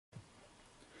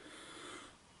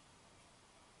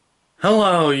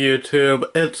Hello YouTube,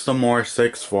 it's the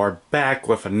More64 back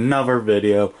with another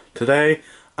video. Today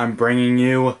I'm bringing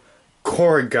you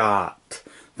Korgot,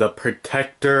 the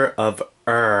protector of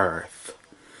Earth.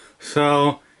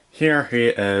 So here he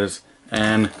is,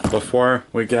 and before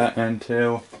we get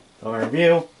into the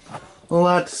review,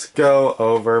 let's go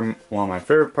over one of my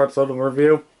favorite parts of the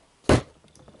review,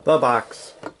 the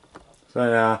box. So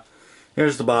yeah,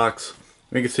 here's the box.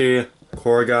 You can see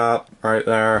Korgot right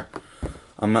there.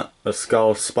 The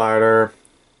skull spider,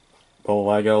 the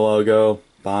Lego logo,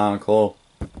 Bionicle,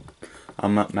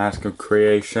 mask of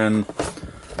creation,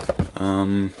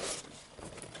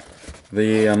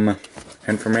 the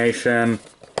information,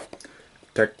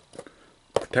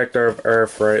 protector of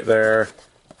Earth right there,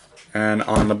 and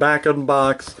on the back of the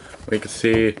box we can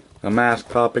see the mask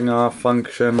popping off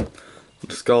function,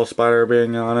 the skull spider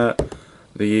being on it,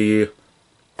 the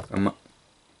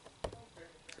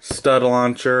stud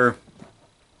launcher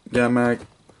gimmick,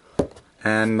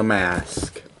 and the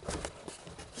mask.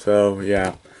 So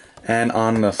yeah, and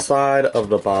on the side of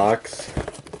the box,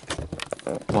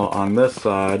 well, on this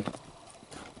side,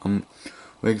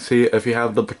 we can see if you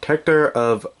have the protector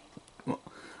of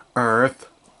Earth,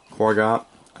 Korgot,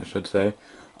 I should say,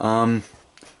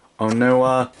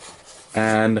 Onua,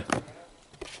 and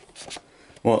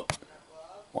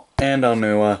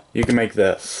Onua, you can make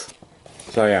this.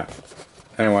 So yeah.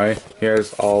 Anyway,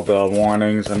 here's all the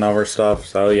warnings and other stuff,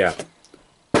 so yeah.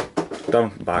 Done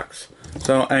with the box.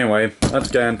 So anyway, let's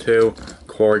get into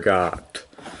Korgot.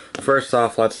 First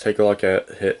off, let's take a look at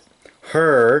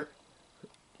her.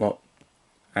 Well,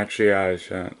 actually I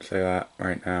shouldn't say that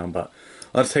right now, but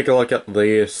let's take a look at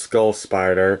the skull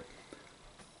spider.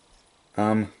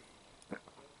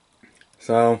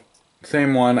 So,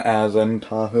 same one as in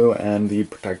Tahu and the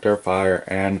Protector of Fire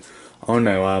and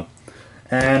Onua.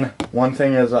 And one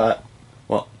thing is that,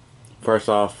 well, first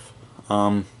off,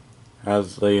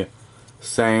 has the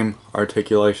same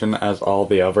articulation as all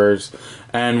the others.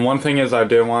 And one thing is I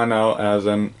do want to know, as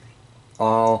in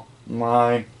all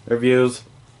my reviews,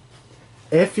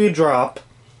 if you drop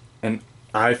an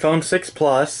iPhone 6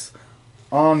 Plus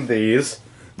on these,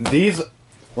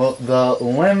 well, the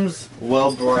limbs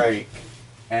will break.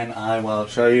 And I will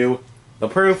show you the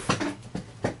proof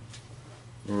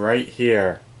right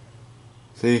here.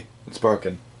 See, it's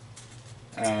broken.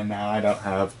 And now I don't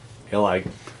have a leg.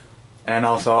 And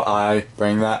also, I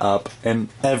bring that up in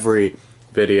every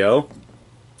video.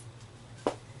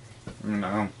 You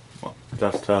know, well,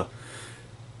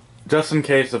 just in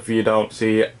case if you don't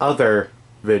see other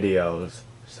videos.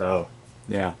 So,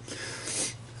 yeah.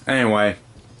 Anyway,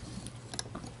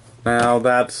 now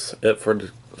that's it for the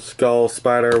skull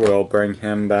spider. We'll bring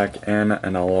him back in a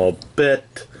little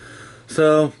bit.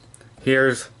 So,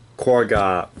 here's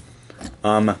Korgot.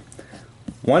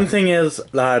 One thing is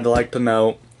that I'd like to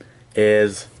note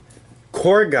is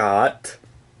Korgot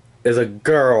is a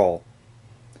girl.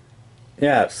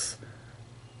 Yes,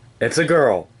 it's a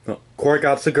girl.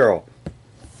 Korgot's a girl.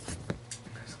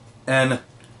 And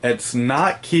it's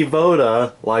not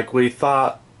Kivoda like we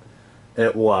thought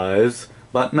it was,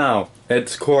 but no,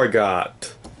 it's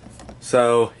Korgot.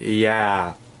 So,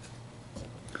 yeah.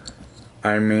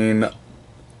 I mean,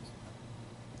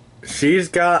 she's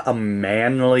got a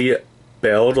manly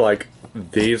build like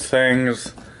these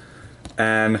things,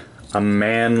 and a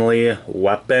manly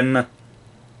weapon.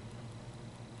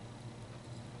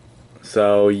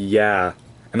 So yeah,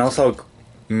 and also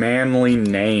manly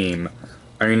name.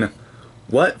 I mean,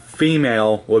 what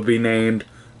female would be named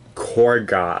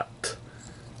Korgot?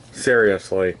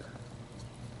 Seriously.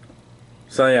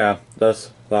 So yeah,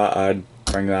 just thought I'd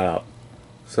bring that up.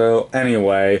 So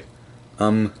anyway,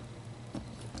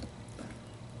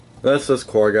 this is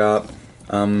Korgot.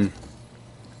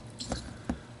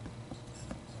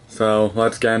 So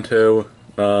let's get into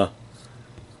the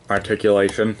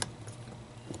articulation.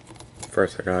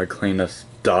 First I gotta clean this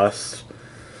dust.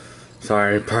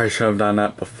 Sorry, probably should have done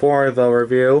that before the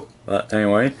review. But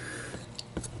anyway,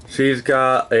 she's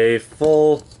got a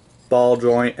full ball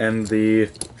joint in the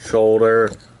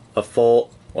shoulder, a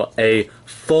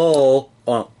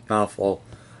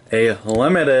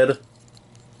limited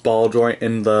ball joint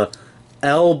in the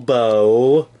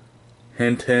elbow,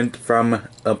 hint from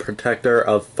a protector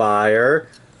of fire,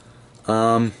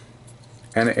 and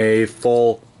a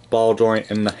full ball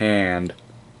joint in the hand.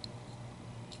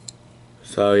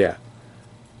 So yeah.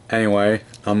 Anyway,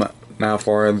 now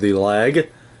for the leg.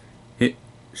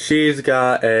 She's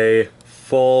got a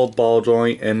full ball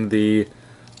joint in the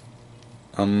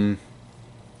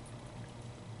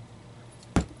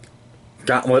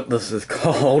got what this is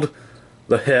called,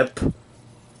 the hip.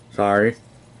 Sorry.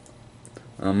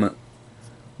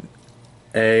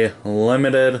 a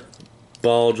limited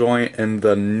ball joint in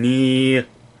the knee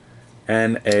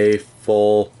and a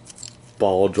full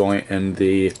ball joint in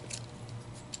the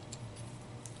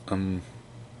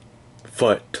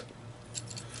foot.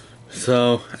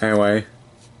 So anyway,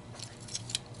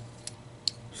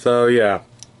 so yeah,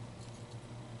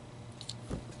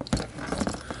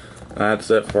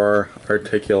 that's it for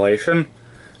articulation.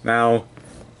 Now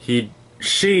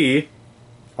she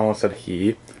has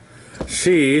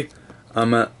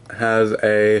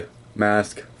a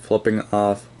mask flipping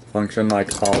off function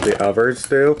like all the others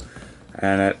do,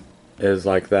 and it is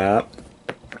like that.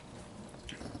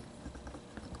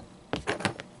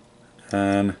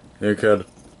 And you could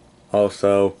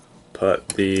also put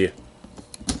the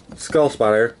skull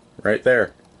spotter right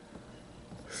there.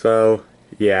 So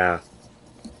yeah,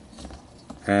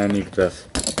 and you can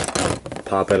just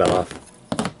pop it off.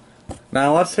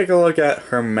 Now let's take a look at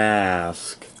her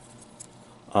mask.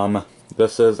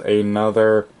 This is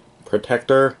another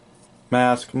protector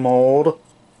mask mold.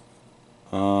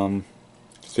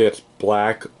 See, it's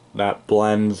black that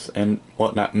blends and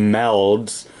that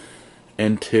melds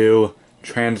into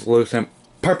translucent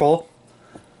purple,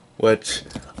 which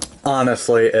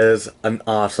honestly is an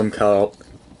awesome color.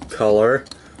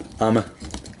 Cause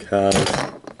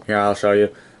here, I'll show you.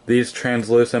 These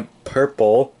translucent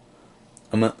purple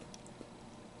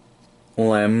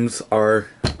limbs are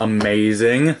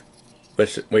amazing.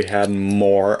 Wish we had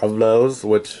more of those,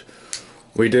 which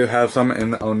we do have some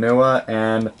in Onua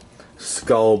and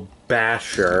Skull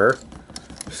Basher.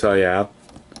 So yeah.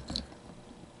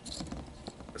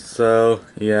 So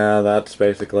yeah, that's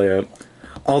basically it.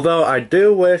 Although I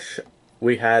do wish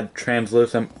we had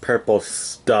translucent purple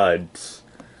studs.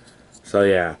 So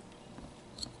yeah.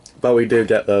 But we do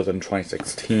get those in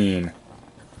 2016.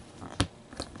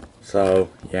 So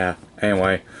yeah.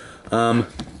 Anyway,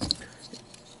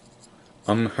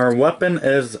 her weapon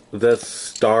is this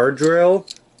star drill,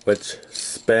 which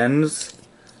spins,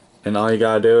 and all you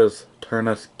gotta do is turn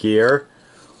this gear.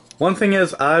 One thing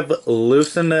is, I've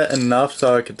loosened it enough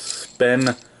so it could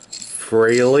spin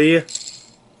freely.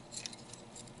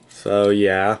 So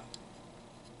yeah.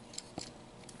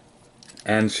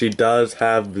 And she does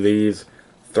have these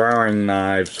throwing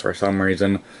knives for some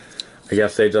reason. I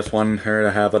guess they just wanted her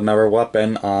to have another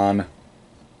weapon on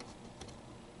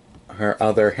her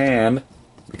other hand,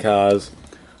 because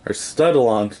her stud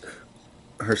launcher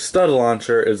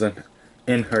is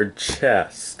in her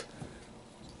chest.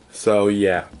 So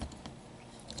yeah.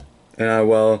 And I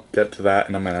will get to that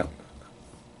in a minute.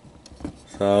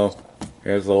 So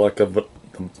here's a look of the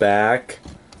back.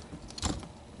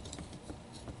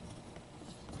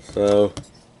 So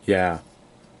yeah.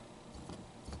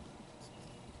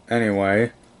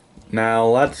 Anyway, now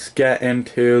let's get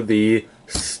into the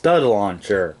stud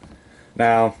launcher.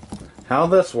 Now, how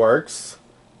this works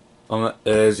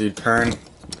is you turn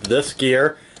this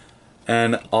gear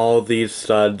and all these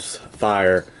studs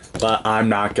fire. But I'm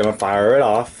not gonna fire it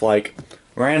off like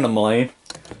randomly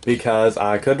because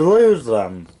I could lose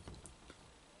them.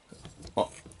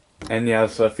 And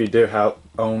yes, if you do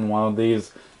own one of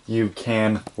these, you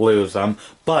can lose them.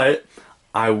 But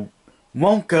I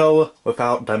won't go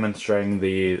without demonstrating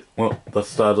the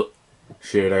stud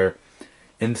shooter.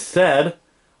 Instead,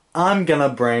 I'm gonna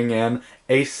bring in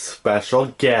a special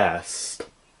guest.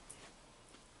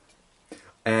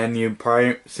 And you've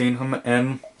probably seen him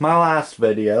in my last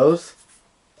videos.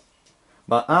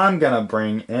 But I'm gonna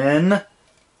bring in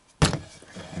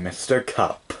Mr.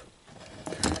 Cup.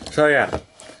 So yeah.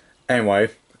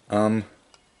 Anyway, I'm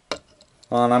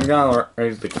gonna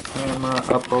raise the camera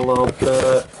up a little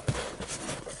bit.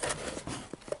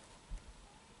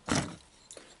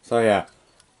 So yeah.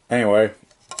 Anyway,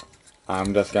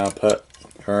 I'm just gonna put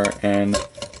her in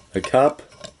the cup.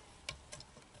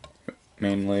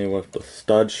 Mainly with the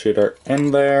stud shooter in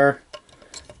there,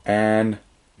 and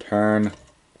turn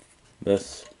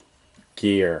this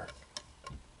gear.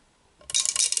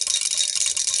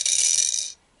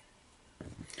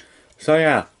 So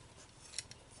yeah,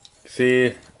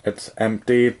 see, it's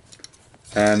empty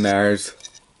and there's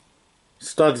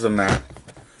studs in there.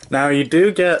 Now you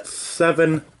do get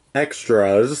 7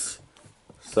 extras,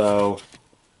 so,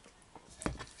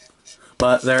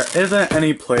 but there isn't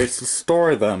any place to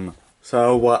store them.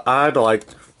 So what I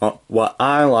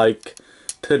like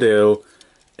to do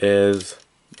is,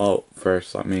 well,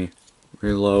 first let me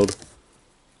reload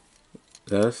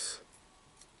this.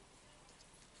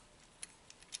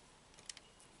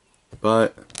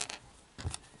 But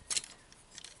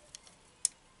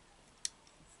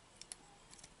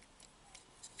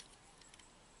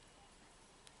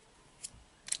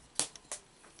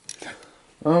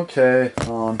okay,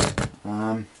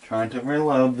 I'm trying to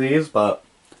reload these, but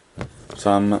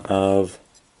some of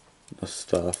the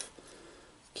stuff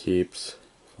keeps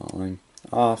falling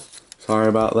off. Sorry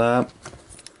about that.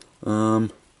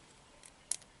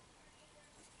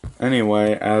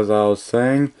 Anyway, as I was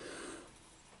saying,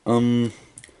 you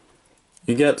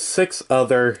get 7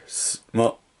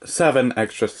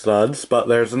 extra studs, but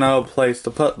there's no place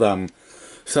to put them.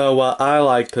 So what I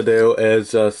like to do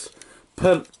is just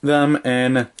put them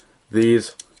in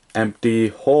these empty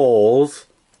holes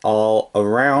all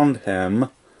around him.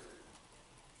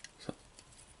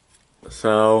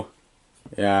 So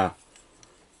yeah.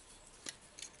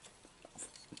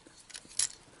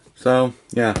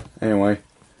 Anyway.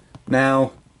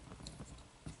 Now,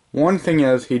 one thing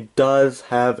is, he does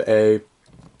have a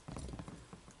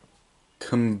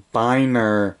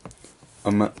combiner,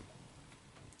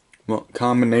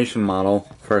 combination model.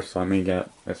 First, let me get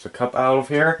this cup out of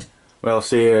here. We'll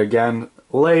see you again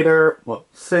later,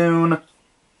 soon.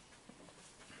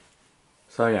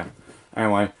 So yeah,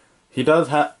 anyway, he does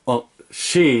have,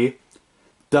 she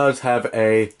does have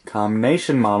a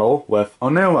combination model with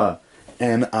Onua.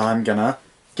 And I'm gonna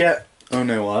get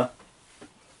Onua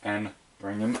and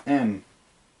bring him in.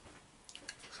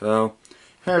 So,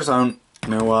 here's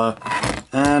Onua,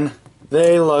 and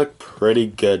they look pretty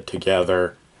good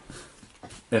together,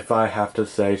 if I have to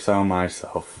say so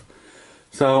myself.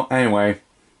 So, anyway,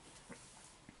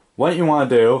 what you want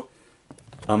to do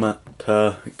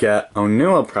to get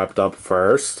Onua prepped up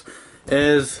first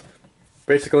is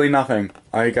basically nothing.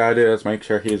 All you gotta do is make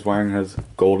sure he's wearing his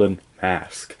golden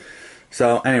mask.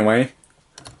 So anyway,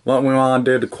 what we want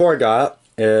to do to Korgot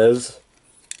is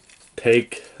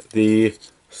take the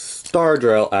star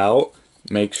drill out,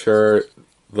 make sure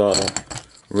the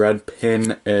red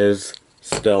pin is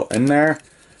still in there,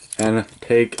 and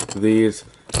take these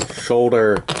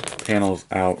shoulder panels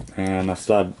out, and a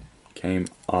stud came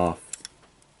off.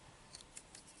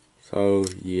 So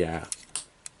yeah.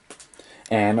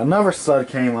 And another stud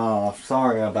came off,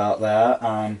 sorry about that.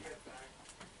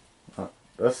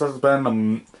 This has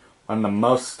been when the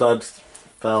most studs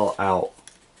fell out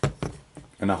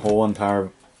in a whole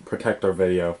entire protector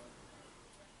video.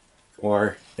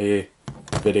 Or a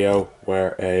video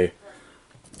where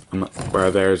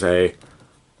there's a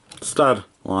stud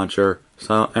launcher.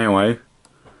 So anyway,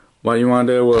 what you want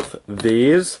to do with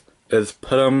these is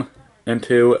put them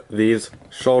into these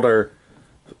shoulder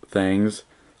things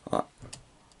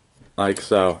like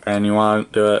so. And you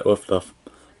want to do it with the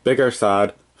bigger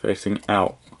side facing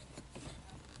out.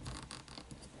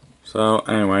 So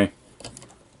anyway,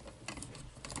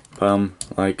 put them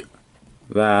like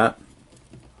that,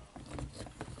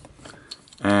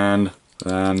 and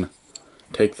then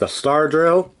take the star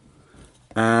drill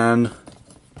and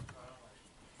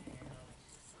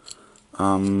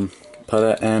put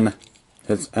it in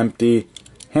his empty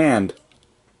hand.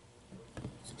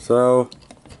 So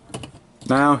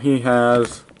now he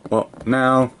has,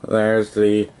 now there's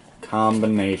the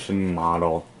combination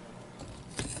model.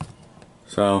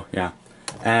 So yeah,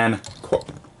 and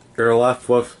you're left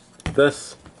with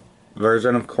this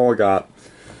version of Korgot.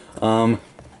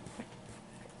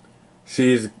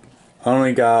 She's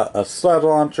only got a sled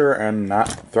launcher and not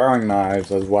throwing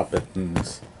knives as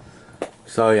weapons.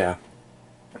 So yeah.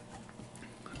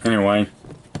 Anyway,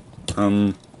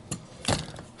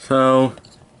 so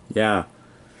yeah,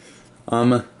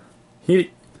 Onua,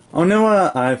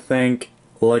 I think,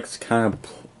 looks kind of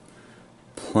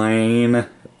plain.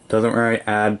 Doesn't really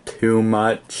add too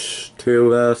much to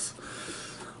this,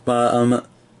 but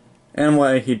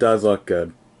anyway, he does look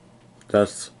good.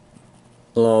 Just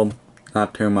a little,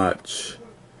 not too much.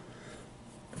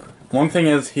 One thing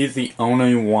is, he's the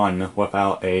only one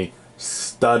without a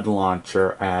stud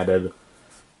launcher added.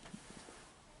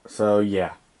 So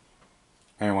yeah.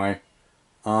 Anyway,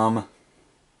 now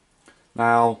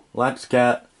let's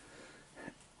get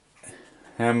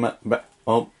him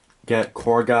get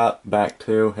Korgot back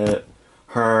to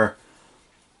her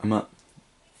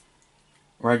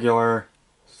regular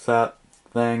set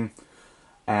thing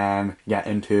and get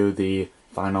into the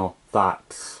final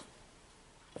thoughts.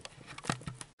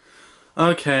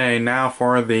 Okay, now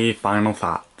for the final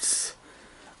thoughts.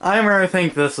 I really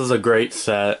think this is a great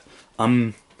set.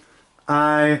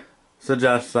 I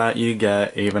suggest that you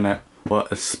get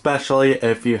especially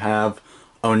if you have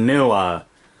Onua.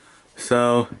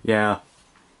 So yeah.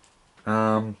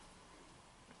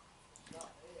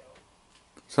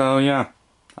 So yeah,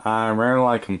 I really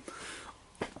like him.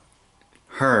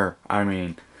 Her, I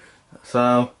mean.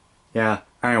 So yeah,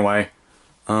 anyway,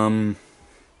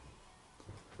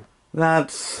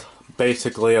 that's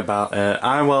basically about it.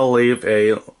 I will leave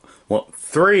 3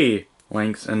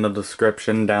 links in the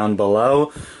description down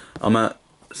below.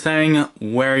 Saying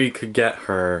where you could get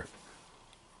her.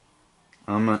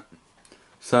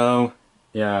 So,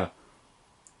 yeah.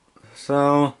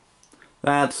 So,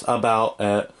 that's about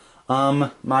it.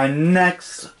 My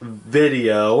next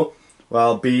video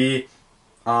will be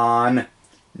on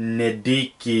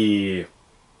Nidiki.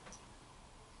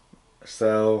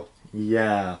 So,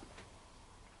 yeah.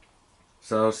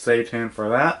 So, stay tuned for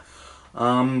that.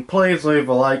 Please leave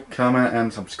a like, comment,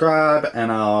 and subscribe,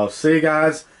 and I'll see you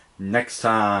guys next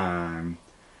time.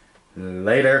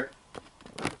 Later.